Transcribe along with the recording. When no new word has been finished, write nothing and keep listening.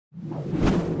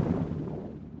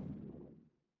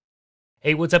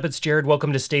Hey, what's up? It's Jared.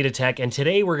 Welcome to State of Tech, and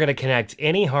today we're going to connect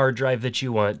any hard drive that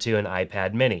you want to an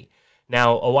iPad mini.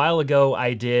 Now, a while ago,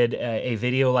 I did a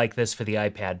video like this for the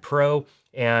iPad Pro,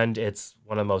 and it's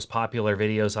one of the most popular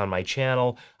videos on my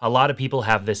channel. A lot of people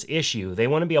have this issue. They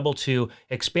want to be able to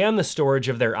expand the storage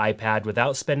of their iPad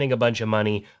without spending a bunch of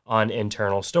money on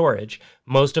internal storage.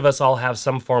 Most of us all have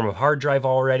some form of hard drive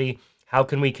already. How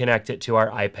can we connect it to our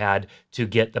iPad to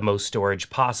get the most storage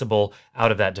possible out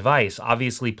of that device?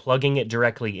 Obviously, plugging it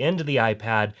directly into the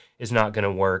iPad is not going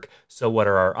to work. So what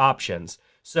are our options?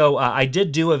 So I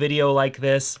did do a video like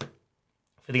this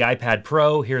for the iPad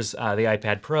Pro. Here's the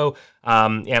iPad Pro,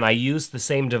 and I used the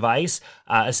same device.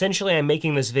 Essentially, I'm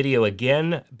making this video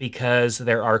again because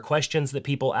there are questions that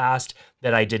people asked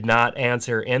that I did not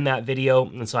answer in that video,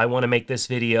 and so I want to make this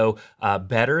video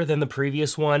better than the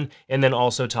previous one, and then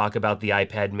also talk about the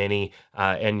iPad mini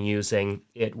and using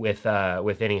it with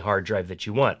any hard drive that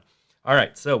you want. All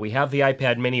right, so we have the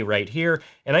iPad mini right here,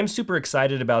 and I'm super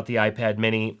excited about the iPad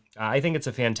mini. I think it's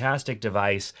a fantastic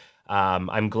device.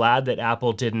 I'm glad that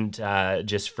Apple didn't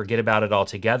just forget about it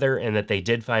altogether and that they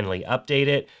did finally update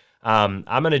it. I'm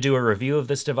going to do a review of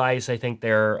this device. I think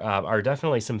there are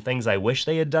definitely some things I wish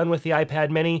they had done with the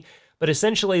iPad mini, but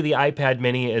essentially the iPad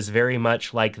mini is very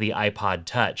much like the iPod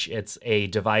Touch. It's a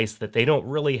device that they don't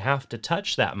really have to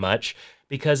touch that much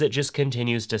because it just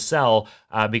continues to sell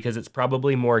because it's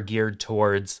probably more geared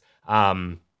towards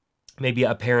maybe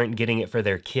a parent getting it for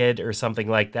their kid or something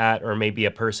like that, or maybe a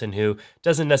person who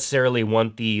doesn't necessarily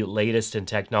want the latest in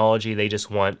technology. They just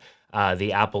want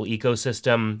the Apple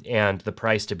ecosystem and the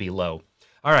price to be low.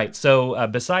 All right, so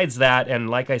besides that, and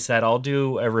like I said, I'll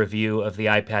do a review of the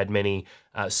iPad mini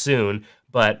soon,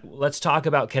 but let's talk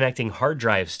about connecting hard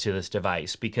drives to this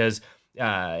device because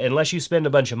unless you spend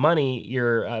a bunch of money,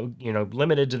 you're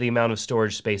limited to the amount of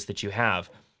storage space that you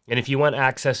have. And if you want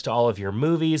access to all of your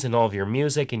movies and all of your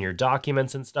music and your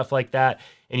documents and stuff like that,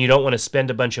 and you don't want to spend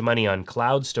a bunch of money on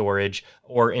cloud storage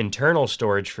or internal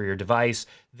storage for your device,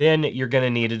 then you're going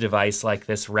to need a device like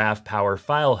this RAVPower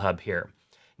FileHub here.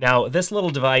 Now, this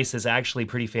little device is actually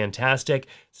pretty fantastic.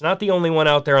 It's not the only one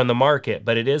out there on the market,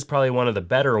 but it is probably one of the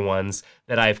better ones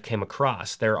that I've come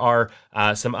across. There are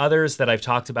some others that I've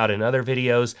talked about in other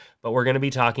videos, but we're going to be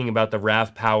talking about the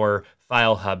RAVPower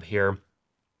FileHub here.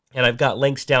 And I've got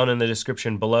links down in the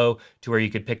description below to where you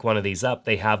could pick one of these up.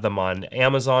 They have them on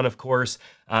Amazon, of course.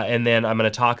 And then I'm going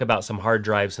to talk about some hard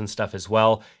drives and stuff as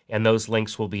well. And those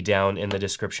links will be down in the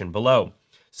description below.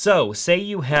 So say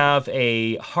you have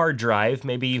a hard drive,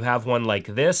 maybe you have one like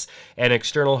this, an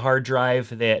external hard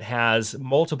drive that has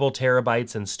multiple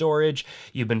terabytes in storage.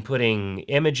 You've been putting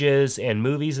images and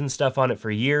movies and stuff on it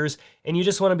for years, and you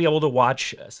just want to be able to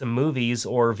watch some movies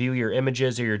or view your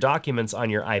images or your documents on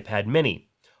your iPad mini.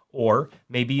 Or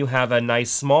maybe you have a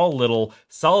nice small little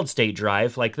solid state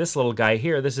drive like this little guy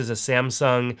here. This is a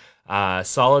Samsung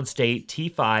solid state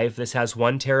T5. This has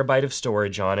 1 terabyte of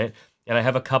storage on it. And I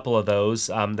have a couple of those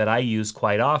that I use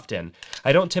quite often.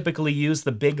 I don't typically use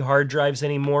the big hard drives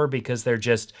anymore because they're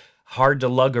just hard to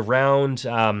lug around.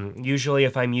 Usually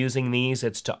if I'm using these,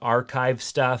 it's to archive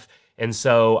stuff. And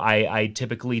so I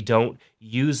typically don't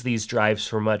use these drives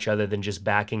for much other than just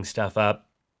backing stuff up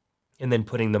and then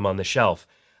putting them on the shelf.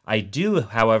 I do,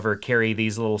 however, carry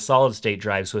these little solid-state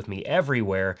drives with me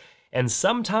everywhere, and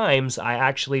sometimes I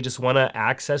actually just want to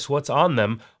access what's on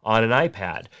them on an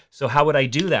iPad. So how would I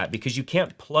do that? Because you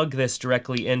can't plug this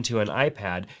directly into an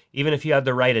iPad. Even if you had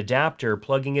the right adapter,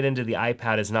 plugging it into the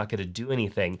iPad is not going to do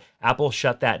anything. Apple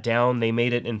shut that down. They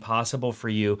made it impossible for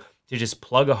you to just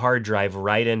plug a hard drive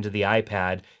right into the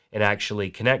iPad and actually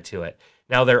connect to it.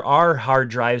 Now, there are hard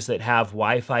drives that have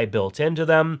Wi-Fi built into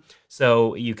them,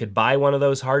 so you could buy one of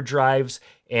those hard drives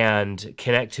and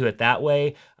connect to it that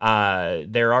way.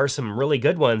 There are some really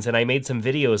good ones, and I made some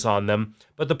videos on them,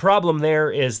 but the problem there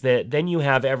is that then you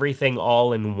have everything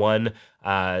all in one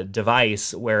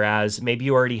device, whereas maybe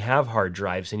you already have hard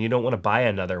drives and you don't want to buy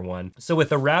another one. So with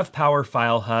the RAVPower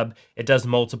FileHub, it does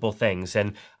multiple things,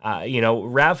 and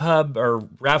RAVHub or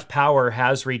RAVPower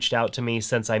has reached out to me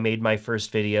since I made my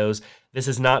first videos. This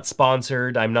is not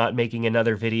sponsored. I'm not making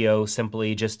another video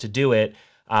simply just to do it.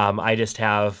 I just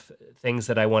have things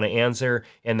that I want to answer,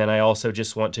 and then I also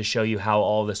just want to show you how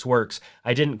all this works.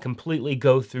 I didn't completely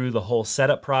go through the whole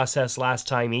setup process last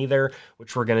time either,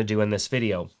 which we're going to do in this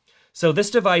video. So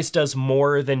this device does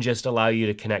more than just allow you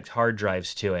to connect hard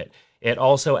drives to it. It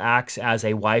also acts as a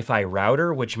Wi-Fi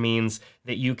router, which means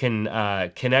that you can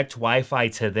connect Wi-Fi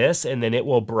to this, and then it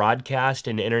will broadcast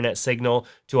an internet signal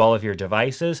to all of your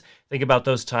devices. Think about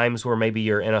those times where maybe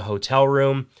you're in a hotel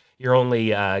room, you're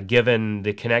only given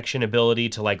the connection ability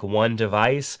to like one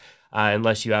device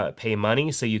unless you pay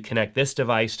money. So you connect this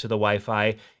device to the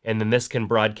Wi-Fi, and then this can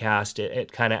broadcast.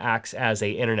 It kind of acts as a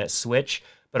internet switch,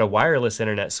 but a wireless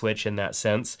internet switch in that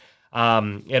sense.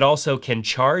 It also can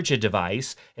charge a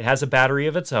device. It has a battery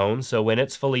of its own, so when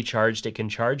it's fully charged, it can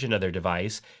charge another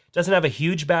device. It doesn't have a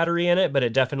huge battery in it, but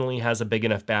it definitely has a big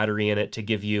enough battery in it to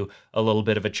give you a little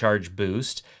bit of a charge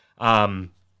boost.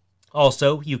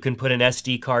 Also, you can put an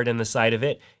SD card in the side of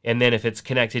it, and then if it's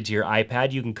connected to your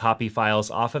iPad, you can copy files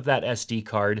off of that SD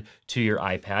card to your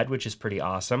iPad, which is pretty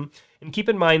awesome. And keep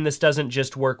in mind, this doesn't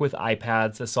just work with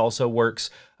iPads. This also works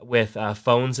with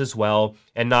phones as well,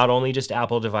 and not only just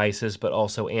Apple devices, but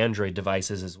also Android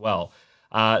devices as well.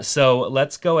 So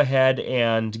let's go ahead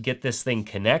and get this thing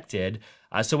connected.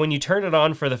 So when you turn it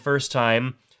on for the first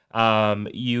time,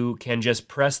 you can just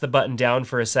press the button down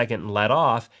for a second and let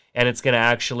off, and it's going to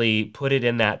actually put it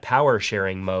in that power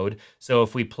sharing mode. So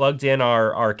if we plugged in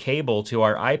our cable to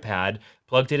our iPad,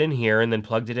 plugged it in here, and then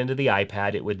plugged it into the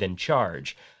iPad, it would then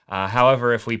charge.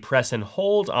 However, if we press and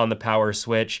hold on the power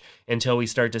switch until we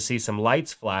start to see some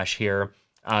lights flash here,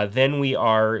 then we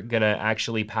are going to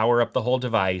actually power up the whole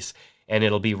device, and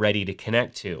it'll be ready to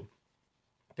connect to.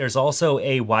 There's also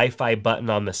a Wi-Fi button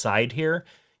on the side here.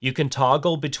 You can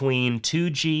toggle between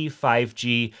 2G,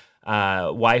 5G,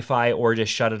 Wi-Fi, or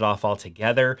just shut it off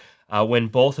altogether. When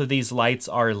both of these lights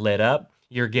are lit up,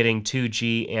 you're getting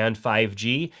 2G and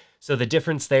 5G. So the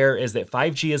difference there is that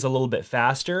 5G is a little bit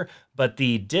faster, but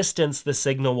the distance the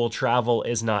signal will travel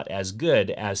is not as good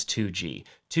as 2G.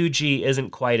 2G isn't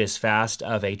quite as fast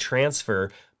of a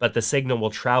transfer, but the signal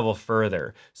will travel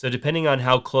further. So depending on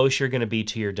how close you're going to be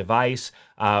to your device,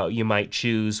 you might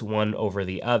choose one over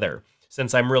the other.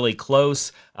 Since I'm really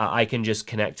close, I can just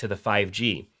connect to the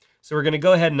 5G. So we're going to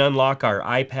go ahead and unlock our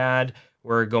iPad.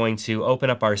 We're going to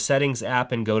open up our settings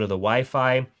app and go to the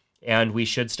Wi-Fi, and we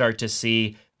should start to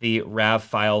see the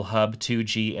RAVPower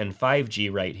 2G and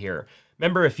 5G right here.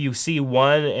 Remember, if you see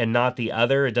one and not the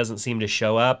other, it doesn't seem to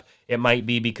show up. It might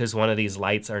be because one of these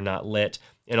lights are not lit,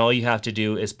 and all you have to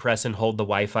do is press and hold the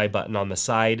Wi-Fi button on the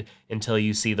side until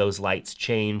you see those lights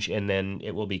change, and then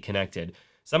it will be connected.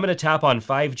 So I'm going to tap on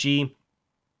 5G.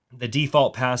 The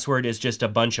default password is just a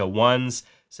bunch of ones,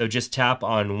 so just tap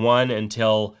on 1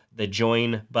 until the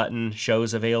join button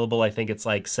shows available. I think it's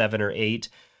like 7 or 8,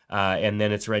 and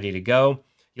then it's ready to go.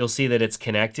 You'll see that it's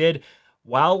connected.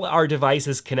 While our device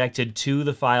is connected to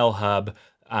the FileHub,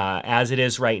 as it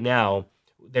is right now,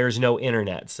 there's no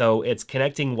internet. So it's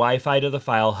connecting Wi-Fi to the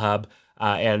FileHub,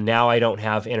 and now I don't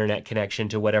have internet connection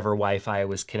to whatever Wi-Fi I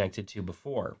was connected to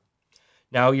before.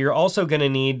 Now, you're also going to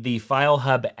need the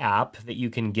FileHub app that you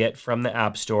can get from the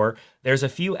App Store. There's a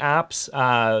few apps.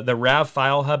 The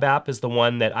RAVPower app is the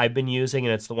one that I've been using,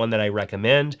 and it's the one that I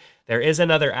recommend. There is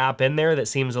another app in there that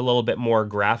seems a little bit more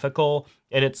graphical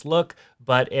in its look,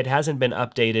 but it hasn't been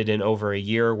updated in over a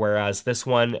year, whereas this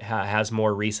one has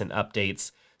more recent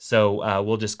updates. So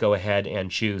we'll just go ahead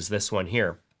and choose this one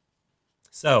here.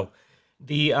 So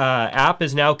the app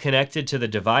is now connected to the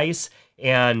device,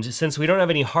 and since we don't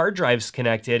have any hard drives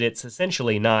connected, it's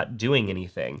essentially not doing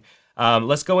anything.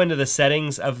 Let's go into the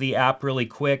settings of the app really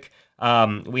quick.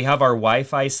 We have our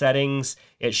Wi-Fi settings.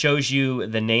 It shows you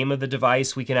the name of the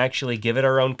device. We can actually give it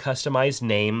our own customized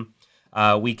name.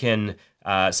 We can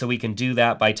do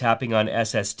that by tapping on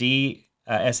SSID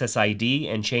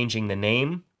and changing the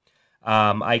name.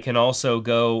 I can also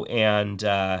go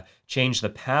and change the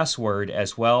password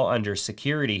as well under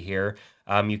security here.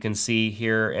 You can see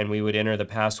here, and we would enter the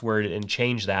password and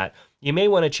change that. You may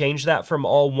want to change that from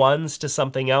all ones to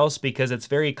something else, because it's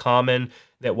very common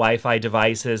that Wi-Fi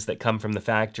devices that come from the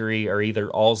factory are either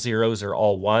all zeros or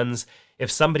all ones. If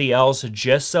somebody else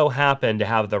just so happened to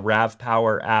have the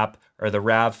RAVPower app or the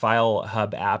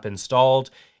RAVPower app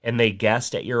installed, and they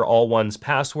guessed at your all ones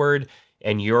password,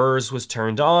 and yours was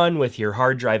turned on with your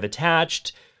hard drive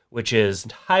attached, which is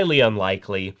highly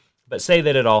unlikely, but say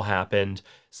that it all happened,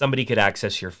 somebody could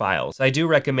access your files. So I do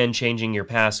recommend changing your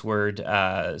password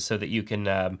so that you can,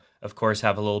 of course,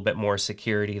 have a little bit more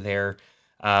security there.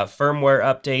 Firmware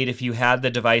update, if you had the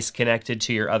device connected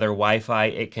to your other Wi-Fi,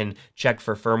 it can check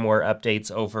for firmware updates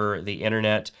over the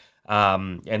internet.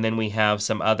 And then we have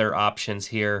some other options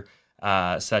here,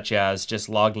 such as just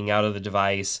logging out of the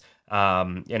device,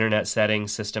 internet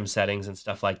settings, system settings, and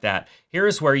stuff like that.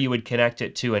 Here's where you would connect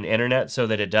it to an internet so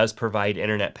that it does provide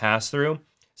internet pass-through.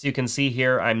 So you can see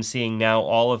here, I'm seeing now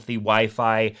all of the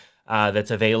Wi-Fi that's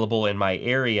available in my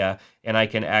area, and I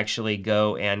can actually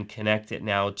go and connect it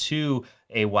now to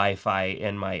a Wi-Fi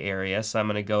in my area. So I'm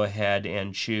going to go ahead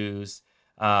and choose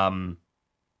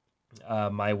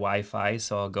my Wi-Fi.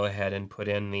 So I'll go ahead and put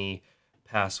in the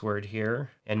password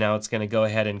here. And now it's going to go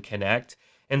ahead and connect.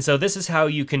 And so this is how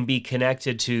you can be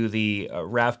connected to the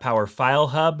RAVPower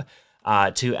FileHub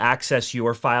to access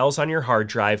your files on your hard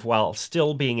drive while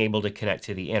still being able to connect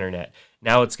to the internet.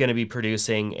 Now it's going to be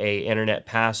producing a internet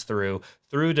pass-through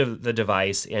through the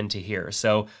device into here.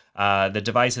 So the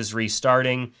device is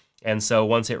restarting, and so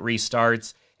once it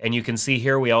restarts, and you can see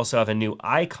here we also have a new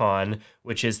icon,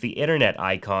 which is the internet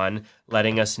icon,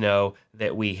 letting us know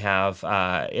that we have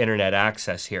internet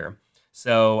access here.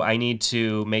 So I need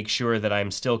to make sure that I'm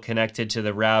still connected to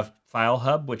the RAV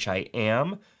FileHub, which I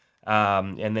am.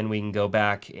 And then we can go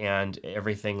back and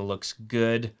everything looks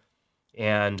good.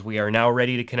 And we are now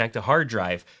ready to connect a hard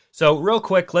drive. So real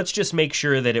quick, let's just make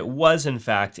sure that it was in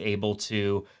fact able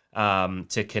to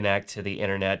connect to the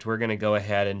internet. We're going to go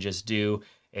ahead and just do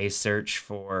a search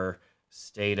for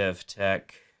State of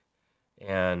Tech.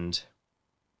 And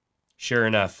sure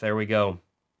enough, there we go.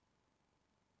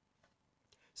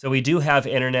 So we do have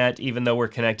internet, even though we're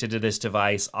connected to this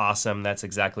device. Awesome. That's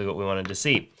exactly what we wanted to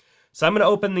see. So I'm going to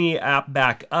open the app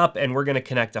back up, and we're going to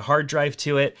connect a hard drive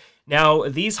to it. Now,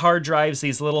 these hard drives,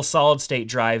 these little solid-state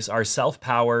drives, are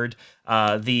self-powered.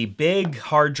 The big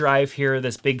hard drive here,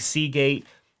 this big Seagate,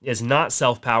 is not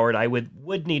self-powered. I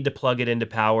would need to plug it into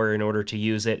power in order to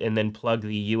use it, and then plug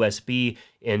the USB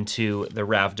into the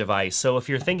RAV device. So if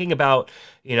you're thinking about,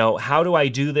 you know, how do I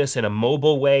do this in a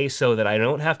mobile way so that I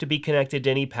don't have to be connected to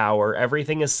any power,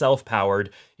 everything is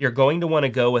self-powered, you're going to want to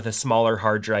go with a smaller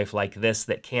hard drive like this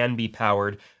that can be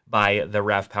powered by the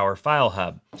RAVPower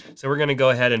FileHub. So we're going to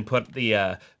go ahead and put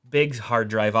the big hard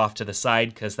drive off to the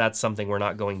side because that's something we're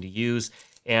not going to use,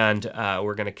 and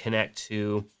we're going to connect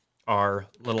to our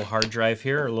little hard drive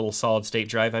here, a little solid state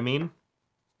drive, I mean.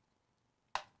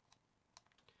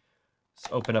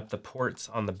 Let's open up the ports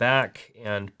on the back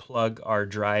and plug our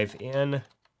drive in.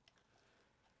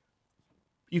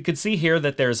 You can see here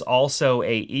that there's also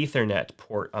a Ethernet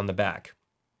port on the back.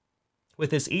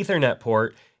 With this Ethernet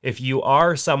port, if you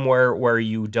are somewhere where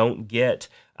you don't get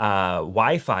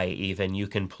Wi-Fi even, you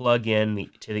can plug in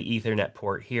to the Ethernet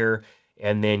port here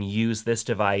and then use this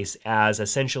device as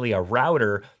essentially a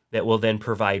router that will then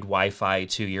provide Wi-Fi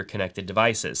to your connected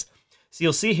devices. So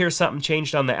you'll see here something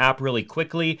changed on the app really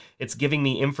quickly. It's giving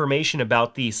me information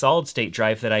about the solid-state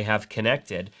drive that I have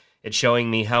connected. It's showing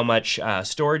me how much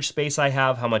storage space I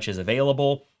have, how much is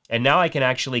available, and now I can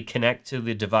actually connect to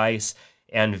the device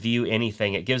and view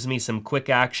anything. It gives me some quick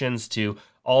actions to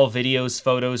all videos,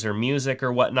 photos, or music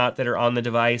or whatnot that are on the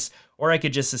device, or I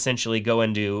could just essentially go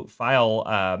into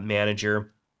File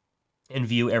Manager and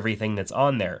view everything that's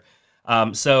on there.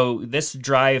 So this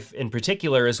drive in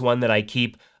particular is one that I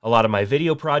keep a lot of my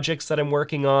video projects that I'm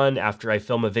working on. After I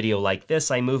film a video like this,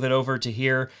 I move it over to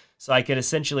here. So I could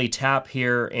essentially tap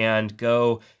here and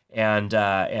go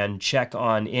and check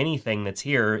on anything that's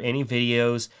here, any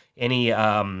videos, any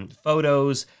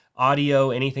photos,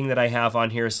 audio, anything that I have on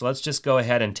here. So let's just go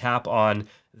ahead and tap on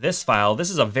this file.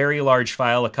 This is a very large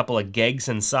file, a couple of gigs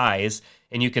in size,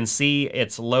 and you can see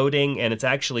it's loading and it's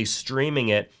actually streaming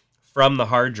it from the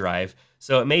hard drive.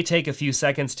 So it may take a few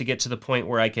seconds to get to the point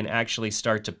where I can actually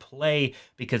start to play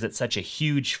because it's such a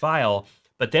huge file,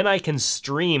 but then I can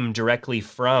stream directly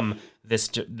from this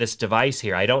device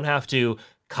here. I don't have to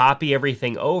copy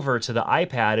everything over to the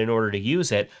iPad in order to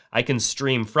use it. I can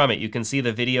stream from it. You can see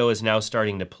the video is now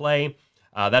starting to play.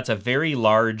 That's a very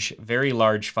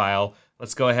large file.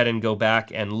 Let's go ahead and go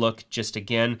back and look just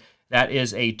again. That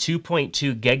is a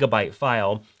 2.2 gigabyte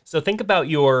file. So think about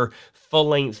your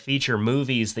full-length feature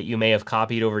movies that you may have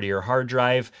copied over to your hard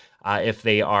drive. If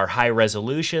they are high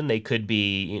resolution, they could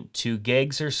be 2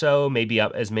 gigs or so, maybe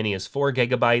up as many as 4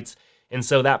 gigabytes. And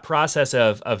so that process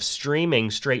of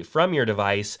streaming straight from your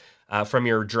device, from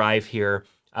your drive here,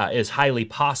 is highly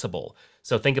possible.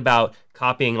 So think about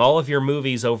copying all of your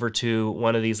movies over to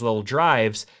one of these little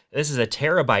drives. This is a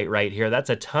terabyte right here. That's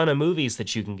a ton of movies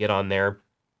that you can get on there,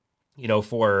 you know,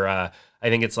 for I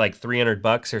think it's like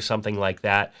 $300 or something like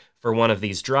that for one of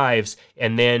these drives,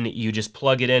 and then you just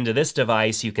plug it into this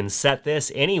device. You can set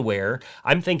this anywhere.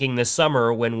 I'm thinking this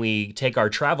summer when we take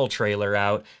our travel trailer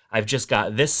out, I've just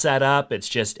got this set up, it's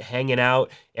just hanging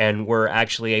out, and we're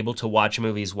actually able to watch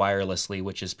movies wirelessly,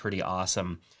 which is pretty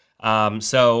awesome.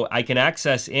 So I can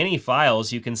access any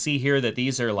files. You can see here that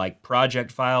these are like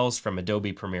project files from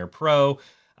Adobe Premiere Pro.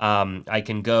 I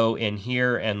can go in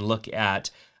here and look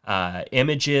at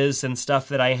images and stuff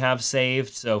that I have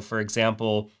saved. So for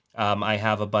example, I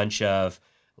have a bunch of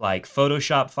like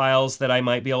Photoshop files that I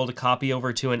might be able to copy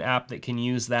over to an app that can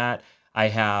use that. I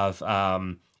have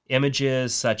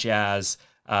images such as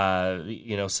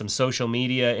some social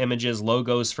media images,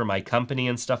 logos for my company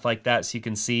and stuff like that. So you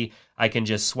can see I can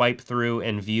just swipe through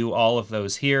and view all of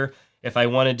those here. If I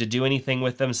wanted to do anything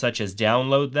with them, such as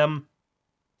download them,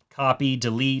 copy,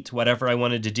 delete, whatever I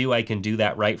wanted to do, I can do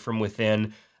that right from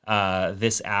within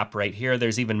this app right here.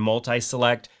 There's even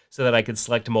multi-select so that I could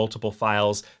select multiple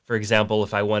files. For example,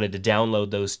 if I wanted to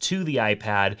download those to the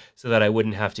iPad so that I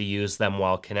wouldn't have to use them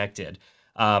while connected.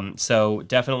 So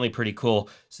definitely pretty cool.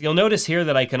 So you'll notice here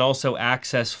that I can also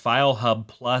access FileHub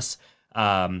plus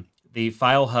the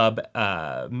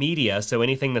FileHub media, so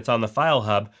anything that's on the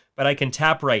FileHub, but I can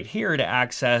tap right here to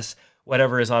access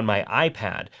whatever is on my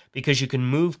iPad, because you can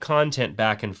move content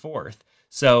back and forth.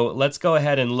 So let's go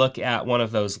ahead and look at one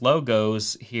of those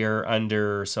logos here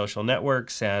under social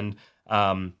networks, and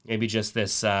maybe just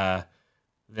this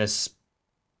this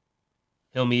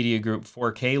Hill Media Group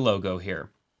 4K logo here.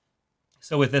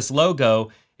 So with this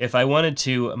logo, if I wanted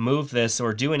to move this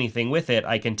or do anything with it,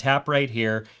 I can tap right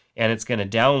here and it's going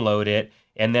to download it,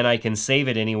 and then I can save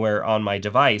it anywhere on my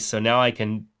device. So now I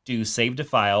can do save to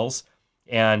files,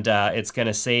 and it's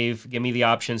going to give me the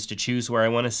options to choose where I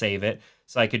want to save it.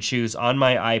 So I could choose on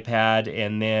my iPad,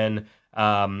 and then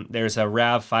there's a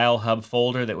RAVPower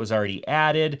folder that was already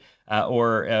added,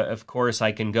 or of course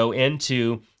I can go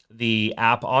into the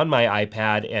app on my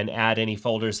iPad and add any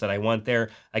folders that I want there.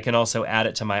 I can also add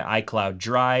it to my iCloud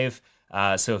drive.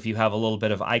 So if you have a little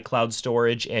bit of iCloud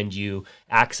storage and you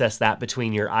access that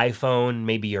between your iPhone,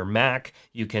 maybe your Mac,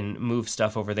 you can move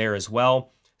stuff over there as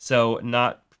well. So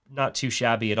not too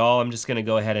shabby at all. I'm just going to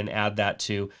go ahead and add that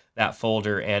to that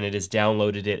folder, and it has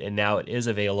downloaded it, and now it is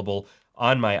available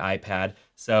on my iPad.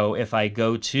 So if I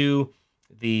go to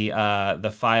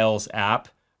the Files app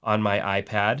on my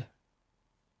iPad,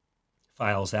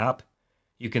 Files app,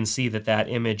 you can see that that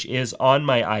image is on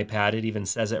my iPad. It even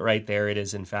says it right there. It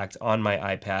is in fact on my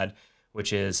iPad,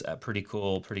 which is pretty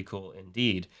cool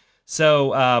indeed. So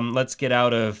let's get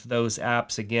out of those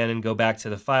apps again and go back to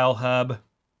the FileHub.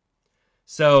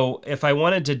 So if I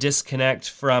wanted to disconnect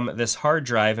from this hard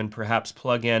drive and perhaps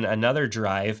plug in another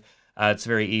drive, it's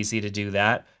very easy to do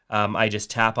that. I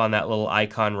just tap on that little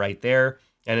icon right there,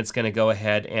 and it's going to go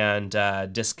ahead and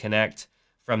disconnect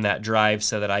from that drive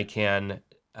so that I can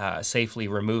safely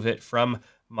remove it from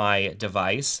my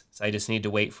device. So I just need to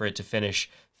wait for it to finish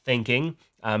thinking,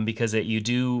 because you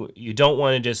don't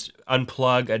want to just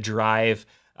unplug a drive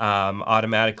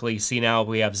automatically. See, now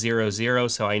we have 00,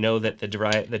 so I know that the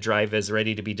drive is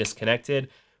ready to be disconnected.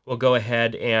 We'll go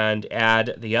ahead and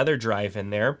add the other drive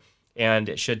in there, and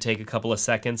it should take a couple of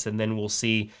seconds, and then we'll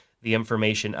see the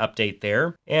information update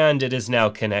there. And it is now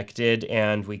connected,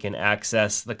 and we can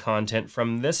access the content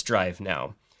from this drive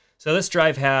now. So this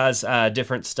drive has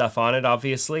different stuff on it,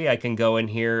 obviously. I can go in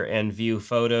here and view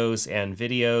photos and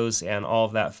videos and all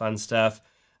of that fun stuff,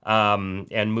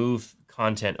 and move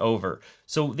content over.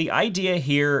 So the idea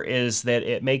here is that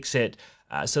it makes it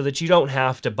so that you don't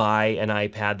have to buy an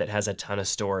iPad that has a ton of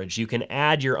storage. You can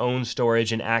add your own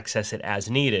storage and access it as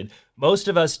needed. Most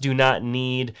of us do not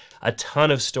need a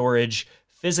ton of storage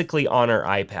physically on our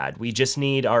iPad. We just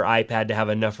need our iPad to have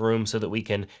enough room so that we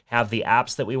can have the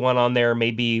apps that we want on there,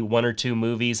 maybe 1 or 2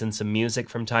 movies and some music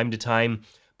from time to time.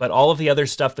 But all of the other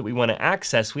stuff that we want to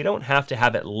access, we don't have to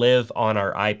have it live on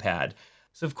our iPad.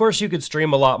 So of course you could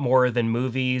stream a lot more than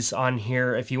movies on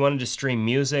here. If you wanted to stream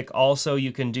music, also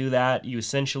you can do that. You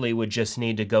essentially would just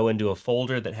need to go into a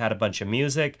folder that had a bunch of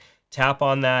music, tap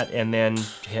on that, and then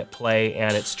hit play,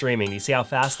 and it's streaming. You see how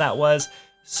fast that was?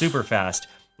 Super fast.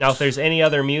 Now if there's any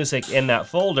other music in that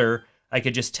folder, I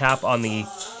could just tap on the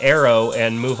arrow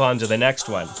and move on to the next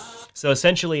one. So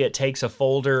essentially it takes a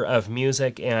folder of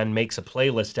music and makes a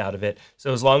playlist out of it.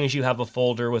 So as long as you have a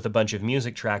folder with a bunch of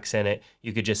music tracks in it,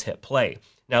 you could just hit play.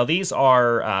 Now these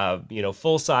are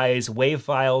full-size WAV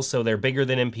files, so they're bigger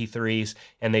than MP3s,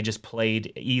 and they just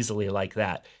played easily like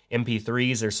that.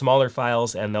 MP3s are smaller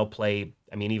files, and they'll play,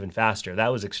 even faster.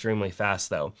 That was extremely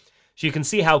fast though. So you can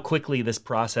see how quickly this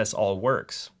process all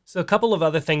works. So a couple of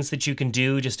other things that you can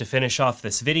do just to finish off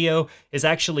this video is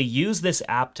actually use this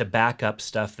app to back up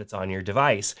stuff that's on your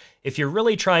device. If you're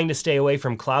really trying to stay away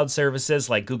from cloud services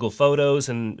like Google Photos,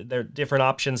 and there are different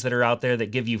options that are out there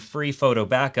that give you free photo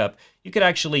backup, you could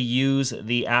actually use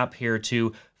the app here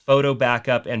to photo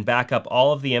backup and back up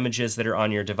all of the images that are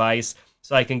on your device.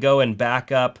 So I can go and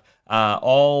back up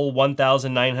all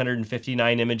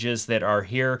 1,959 images that are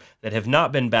here that have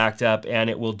not been backed up, and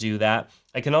it will do that.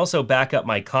 I can also back up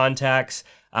my contacts,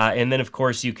 and then of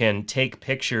course you can take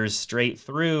pictures straight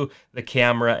through the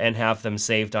camera and have them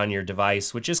saved on your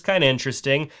device, which is kind of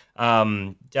interesting.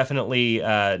 Definitely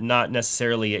not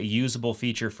necessarily a usable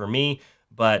feature for me,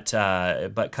 but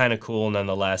kind of cool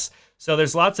nonetheless. So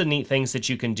there's lots of neat things that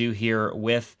you can do here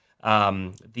with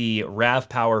the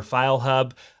RAVPower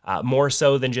FileHub. More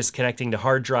so than just connecting to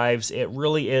hard drives, it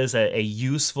really is a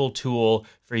useful tool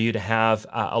for you to have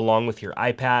along with your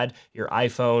iPad, your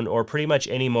iPhone, or pretty much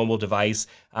any mobile device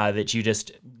that you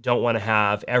just don't want to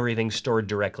have everything stored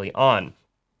directly on.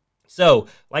 So,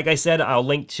 like I said, I'll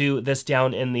link to this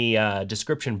down in the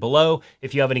description below.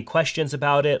 If you have any questions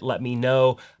about it, let me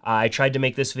know. I tried to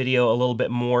make this video a little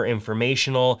bit more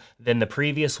informational than the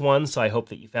previous one, so I hope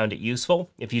that you found it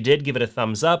useful. If you did, give it a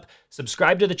thumbs up.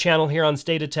 Subscribe to the channel here on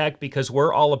State of Tech, because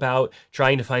we're all about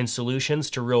trying to find solutions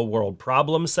to real-world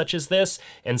problems such as this.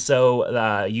 And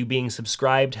so you being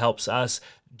subscribed helps us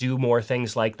do more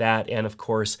things like that, and of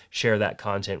course share that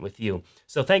content with you.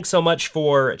 So thanks so much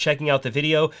for checking out the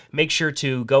video. Make sure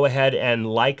to go ahead and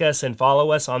like us and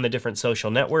follow us on the different social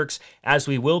networks, as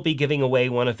we will be giving away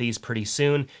one of these pretty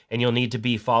soon, and you'll need to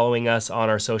be following us on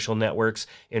our social networks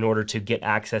in order to get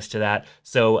access to that.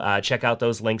 So check out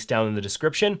those links down in the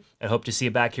description. I hope to see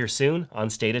you back here soon on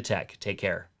State of Tech. Take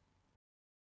care.